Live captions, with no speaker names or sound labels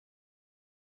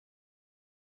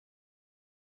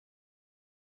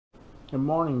Good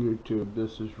morning, YouTube.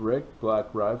 This is Rick, Black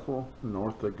Rifle,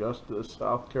 North Augusta,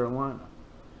 South Carolina.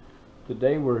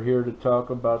 Today we're here to talk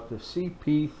about the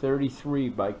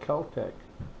CP33 by Kel-Tec.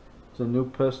 It's a new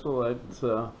pistol that's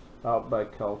out by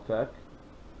Kel-Tec,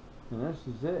 and this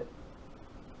is it.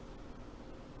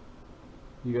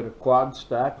 You got a quad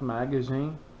stack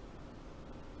magazine.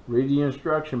 Read the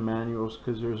instruction manuals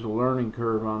because there's a learning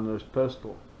curve on this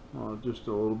pistol. Just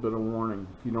a little bit of warning.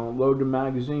 If you don't load the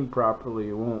magazine properly,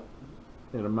 it'll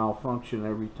malfunction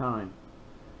every time.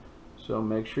 So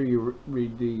make sure you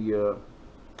read the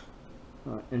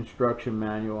instruction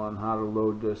manual on how to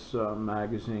load this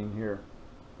magazine here.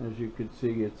 As you can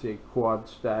see, it's a quad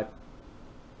stack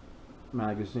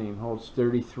magazine. Holds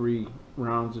 33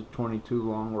 rounds of 22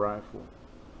 long rifle.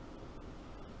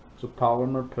 It's a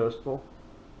polymer pistol.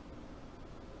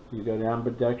 You got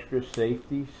ambidextrous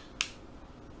safeties,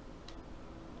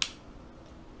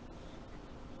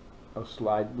 a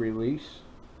slide release,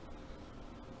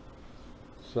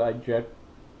 side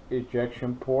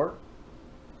ejection port.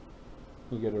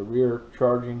 You get a rear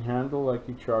charging handle like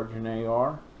you charge an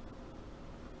AR.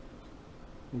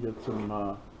 You get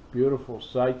some beautiful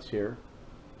sights here.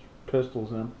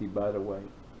 Pistol's empty, by the way.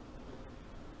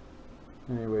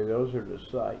 Anyway, those are the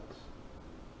sights.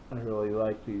 I really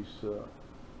like these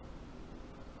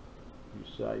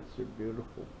sights. Are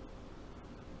beautiful.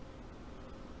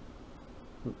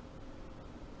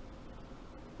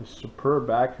 The superb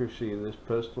accuracy of this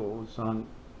pistol is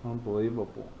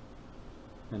unbelievable,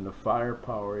 and the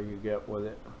firepower you get with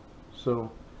it.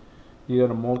 So you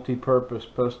got a multi-purpose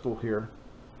pistol here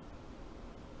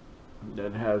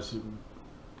that has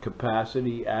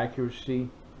capacity, accuracy,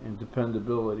 and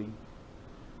dependability.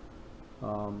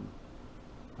 I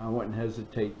wouldn't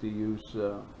hesitate to use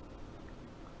the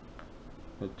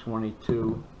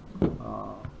 22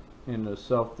 in the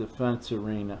self-defense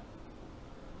arena.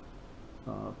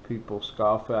 People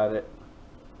scoff at it,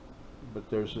 but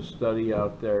there's a study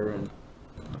out there, and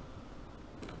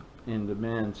in the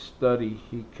man's study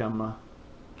he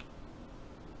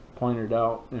pointed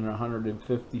out in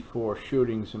 154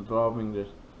 shootings involving the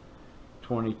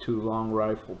 22 long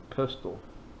rifle pistol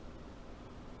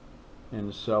in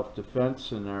the self-defense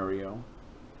scenario,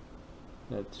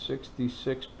 that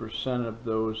 66% of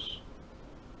those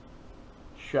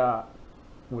shot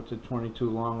with the 22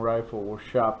 long rifle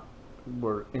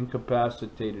were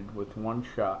incapacitated with one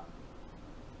shot.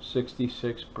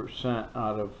 66%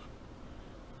 out of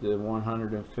the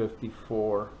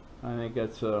 154. I think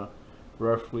that's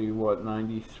roughly what,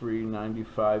 93,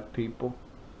 95 people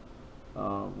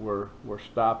were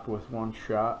stopped with one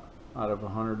shot out of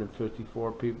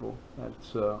 154 people.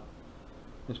 That's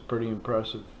pretty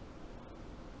impressive.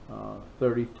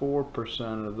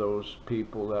 34% of those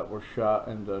people that were shot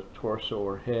in the torso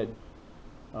or head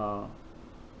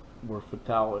were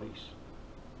fatalities.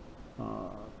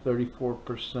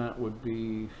 34% would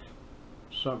be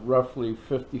roughly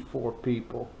 54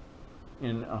 people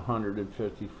in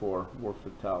 154 were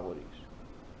fatalities.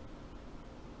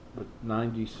 But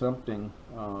 90 something,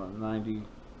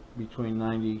 between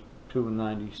 92 and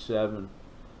 97,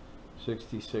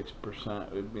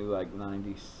 66% would be like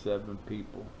 97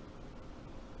 people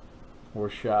were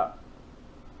shot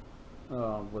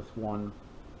with one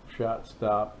shot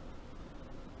stop.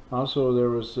 Also, there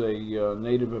was a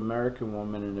Native American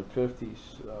woman in the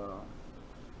 50s.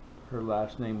 Her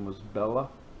last name was Bella.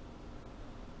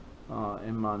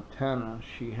 In Montana,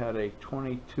 she had a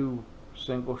 22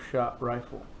 single shot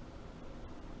rifle,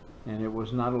 and it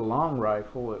was not a long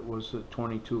rifle, it was a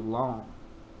 22 long.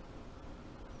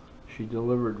 She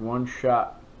delivered one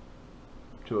shot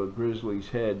to a grizzly's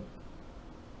head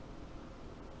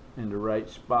in the right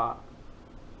spot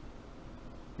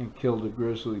and killed a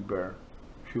grizzly bear.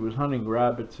 She was hunting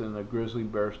rabbits, and the grizzly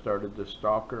bear started to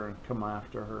stalk her and come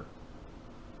after her.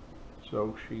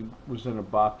 So she was in a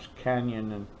box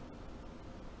canyon, and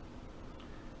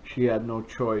she had no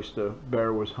choice. The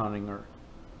bear was hunting her,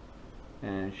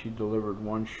 and she delivered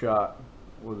one shot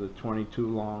with a 22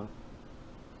 long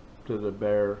to the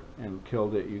bear and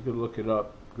killed it. You could look it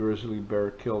up. Grizzly bear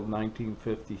killed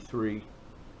 1953.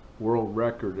 World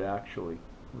record, actually.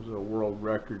 It was a world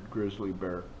record grizzly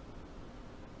bear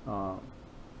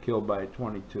killed by a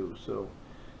 22. So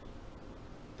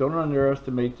don't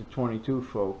underestimate the 22,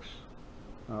 folks.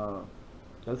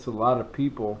 That's a lot of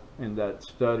people in that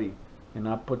study, and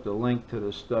I put the link to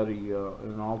the study,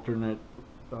 an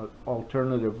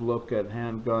alternative look at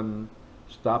handgun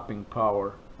stopping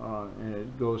power, and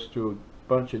it goes through a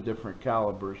bunch of different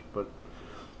calibers, but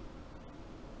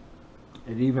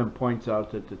it even points out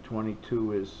that the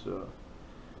 22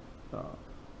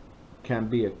 can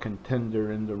be a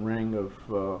contender in the ring of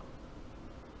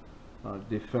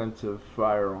defensive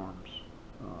firearms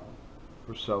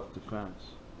for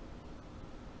self-defense.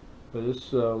 But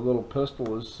this little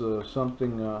pistol is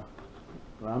something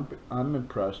I'm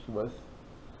impressed with.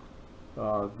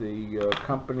 The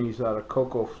company's out of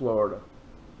Cocoa, Florida,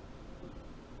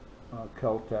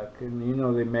 Kel-Tec, and you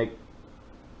know they make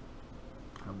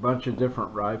a bunch of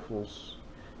different rifles.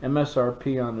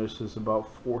 MSRP on this is about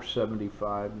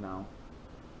 $475 now.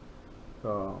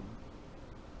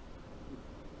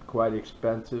 Quite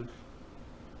expensive.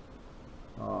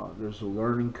 There's a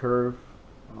learning curve.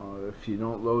 If you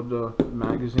don't load the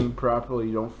magazine properly,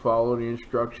 you don't follow the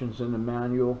instructions in the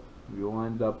manual, you'll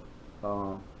end up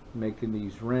making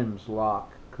these rims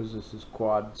lock, because this is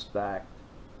quad stacked.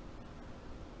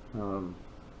 But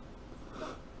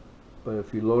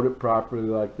if you load it properly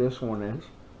like this one is,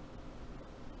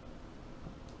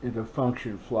 it'll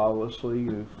function flawlessly.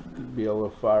 You'll be able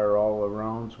to fire all the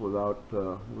rounds without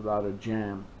a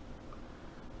jam.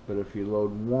 But if you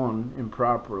load one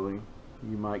improperly,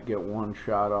 you might get one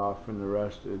shot off and the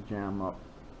rest will jam up.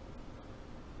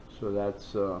 So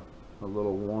that's a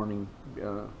little warning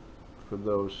for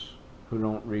those who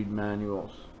don't read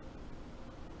manuals.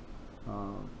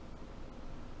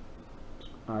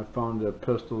 I found the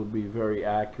pistol to be very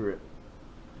accurate.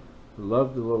 I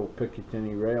love the little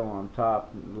Picatinny rail on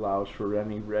top. It allows for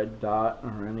any red dot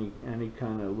or any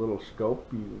kind of little scope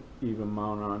you even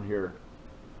mount on here.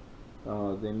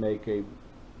 They make a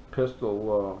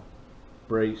pistol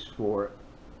brace for it.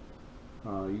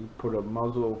 You put a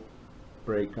muzzle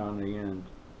brake on the end.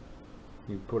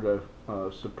 You put a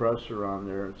suppressor on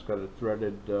there. It's got a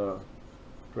threaded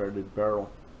barrel.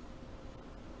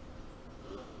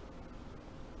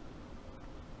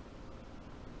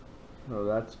 So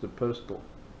that's the pistol.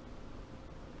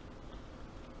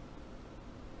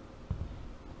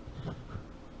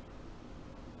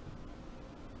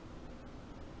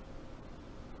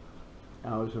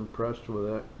 I was impressed with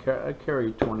it. I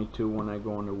carry 22 when I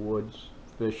go in the woods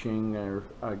fishing, or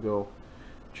I go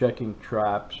checking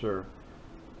traps, or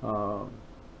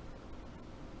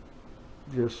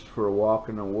just for a walk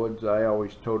in the woods. I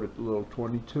always tote a little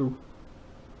 22,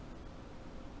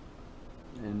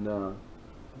 and the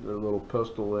little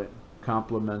pistol that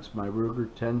complements my Ruger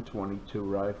 10-22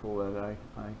 rifle that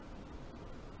I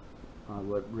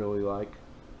really like.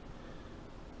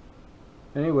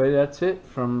 Anyway, that's it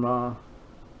from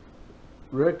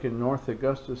Rick in North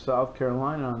Augusta, South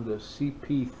Carolina, on the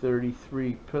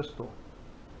CP33 pistol.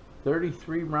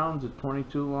 33 rounds of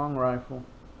 22 long rifle.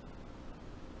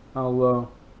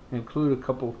 I'll include a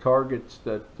couple of targets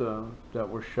that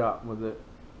were shot with it.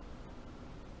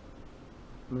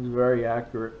 It was very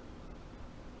accurate.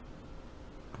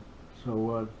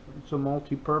 So it's a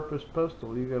multi-purpose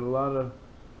pistol. You got a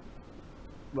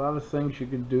lot of things you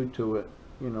can do to it,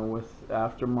 you know, with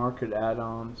aftermarket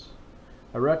add-ons.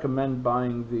 I recommend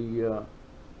buying the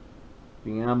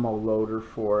ammo loader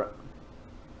for it.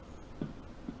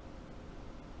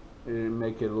 It'll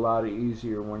make it a lot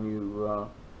easier when you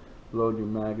load your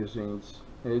magazines.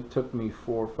 It took me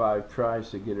 4 or 5 tries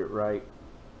to get it right.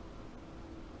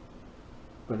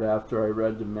 But after I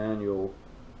read the manual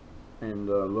and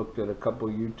looked at a couple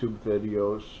YouTube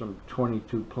videos, some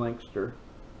 22 Plinkster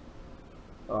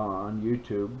on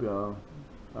YouTube,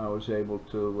 I was able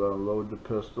to load the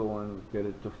pistol and get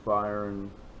it to fire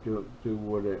and do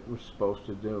what it was supposed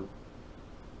to do.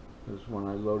 Because when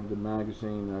I loaded the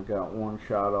magazine, I got one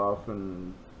shot off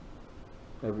and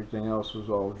everything else was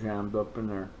all jammed up in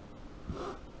there.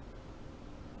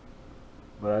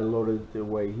 But I loaded it the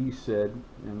way he said,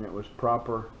 and it was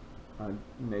proper. I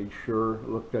made sure,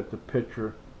 looked at the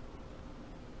picture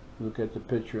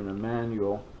in the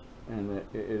manual, and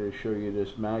it'll show you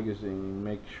this magazine, and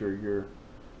make sure your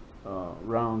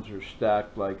rounds are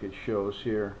stacked like it shows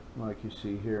here, like you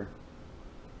see here,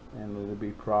 and it'll be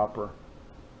proper,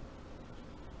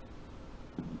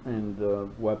 and the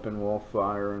weapon will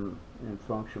fire and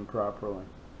function properly.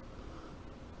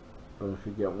 But if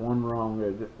you get one wrong,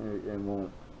 it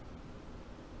won't.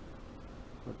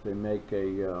 But they make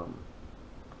a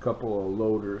couple of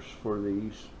loaders for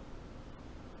these,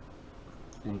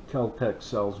 and Keltec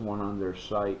sells one on their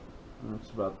site. It's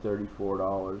about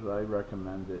 $34. I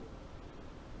recommend it.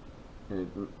 It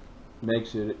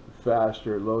makes it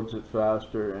faster, loads it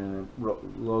faster, and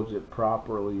it loads it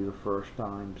properly the first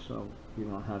time, so you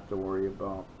don't have to worry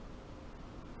about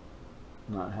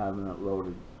not having it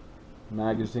loaded.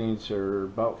 Magazines are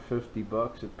about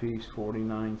 $50 a piece,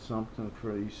 49 something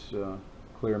for these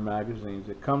clear magazines.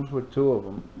 It comes with 2 of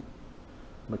them,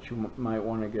 but you might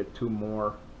want to get 2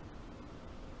 more.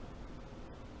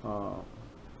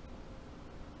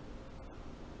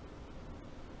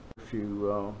 If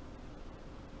you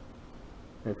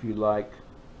if you like.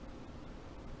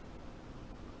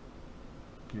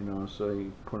 You know, so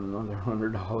you put another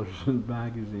 $100 in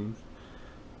magazines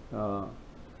for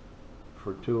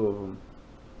 2 of them.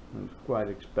 It's quite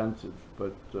expensive,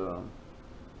 but the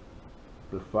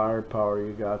firepower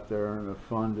you got there and the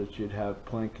fun that you'd have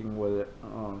plinking with it,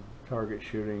 target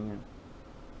shooting, and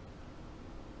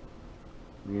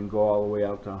you can go all the way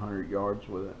out to 100 yards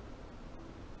with it.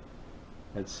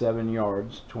 At 7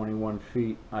 yards, 21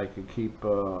 feet, I could keep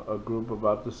a group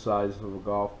about the size of a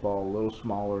golf ball, a little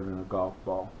smaller than a golf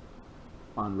ball,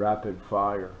 on rapid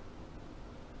fire.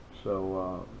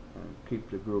 So keep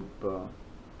the group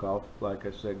golf, like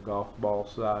I said, golf ball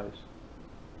size.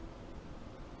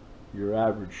 Your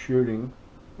average shooting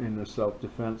in the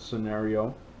self-defense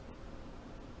scenario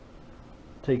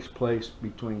takes place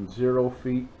between 0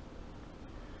 feet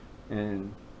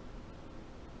and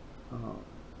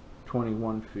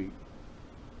 21 feet,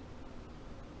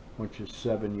 which is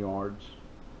 7 yards.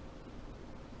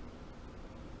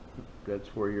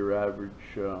 That's where your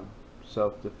average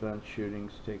self-defense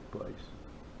shootings take place.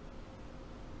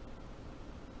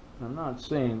 I'm not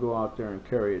saying go out there and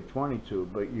carry a 22,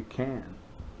 but you can.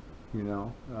 You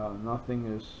know, nothing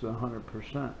is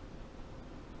 100%.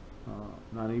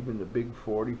 Not even the big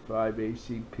 45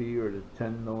 ACP or the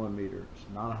 10 millimeter. It's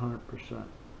not 100%.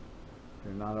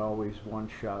 They're not always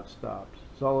one-shot stops.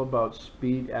 It's all about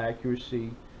speed,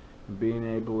 accuracy, and being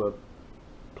able to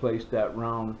place that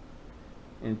round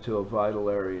into a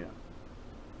vital area.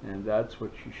 And that's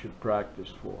what you should practice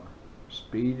for.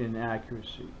 Speed and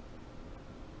accuracy.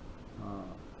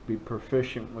 Be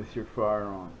proficient with your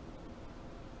firearm.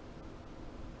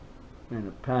 In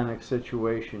a panic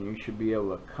situation, you should be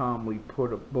able to calmly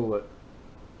put a bullet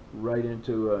right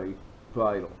into a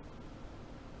vital.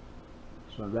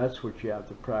 So that's what you have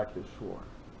to practice for.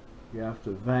 You have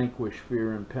to vanquish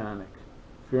fear and panic.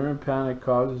 Fear and panic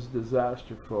causes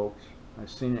disaster, folks. I've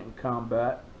seen it in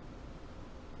combat,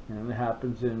 and it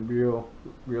happens in real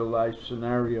life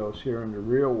scenarios here in the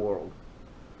real world.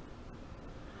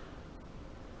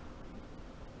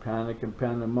 Panic and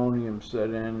pandemonium set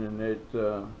in, and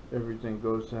everything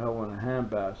goes to hell in a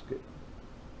handbasket.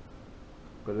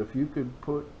 But if you could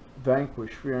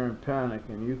vanquish fear and panic,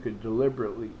 and you could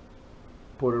deliberately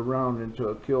put a round into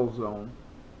a kill zone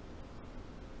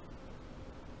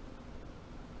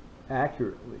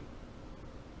accurately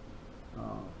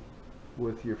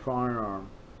with your firearm,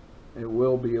 it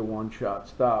will be a one-shot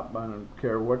stop. I don't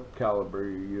care what caliber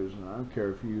you're using. I don't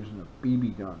care if you're using a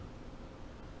BB gun.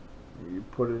 You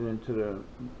put it into the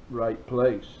right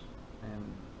place,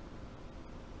 and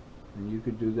you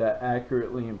could do that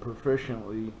accurately and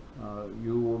proficiently.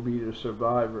 You will be the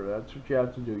survivor. That's what you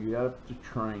have to do. You have to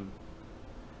train.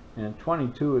 And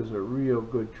 22 is a real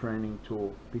good training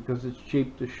tool because it's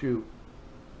cheap to shoot,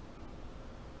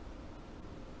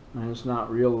 and it's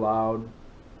not real loud.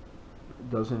 It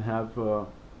doesn't have a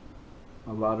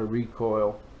lot of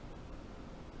recoil.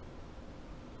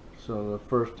 So the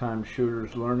first time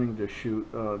shooters learning to shoot,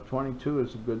 22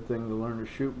 is a good thing to learn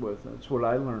to shoot with. That's what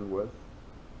I learned with.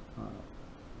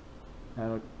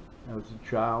 As a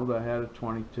child, I had a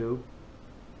 22,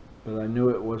 but I knew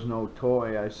it was no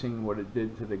toy. I seen what it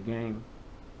did to the game.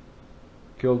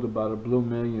 Killed about 1 blue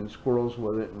million squirrels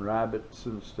with it, and rabbits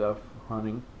and stuff,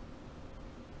 hunting.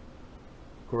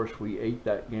 Of course, we ate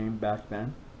that game back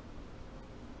then.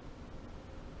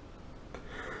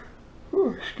 Oh,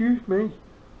 excuse me.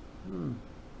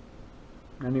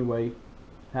 Anyway,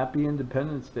 happy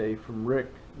Independence Day from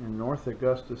Rick in North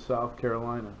Augusta, South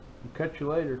Carolina. I'll catch you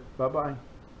later. Bye-bye.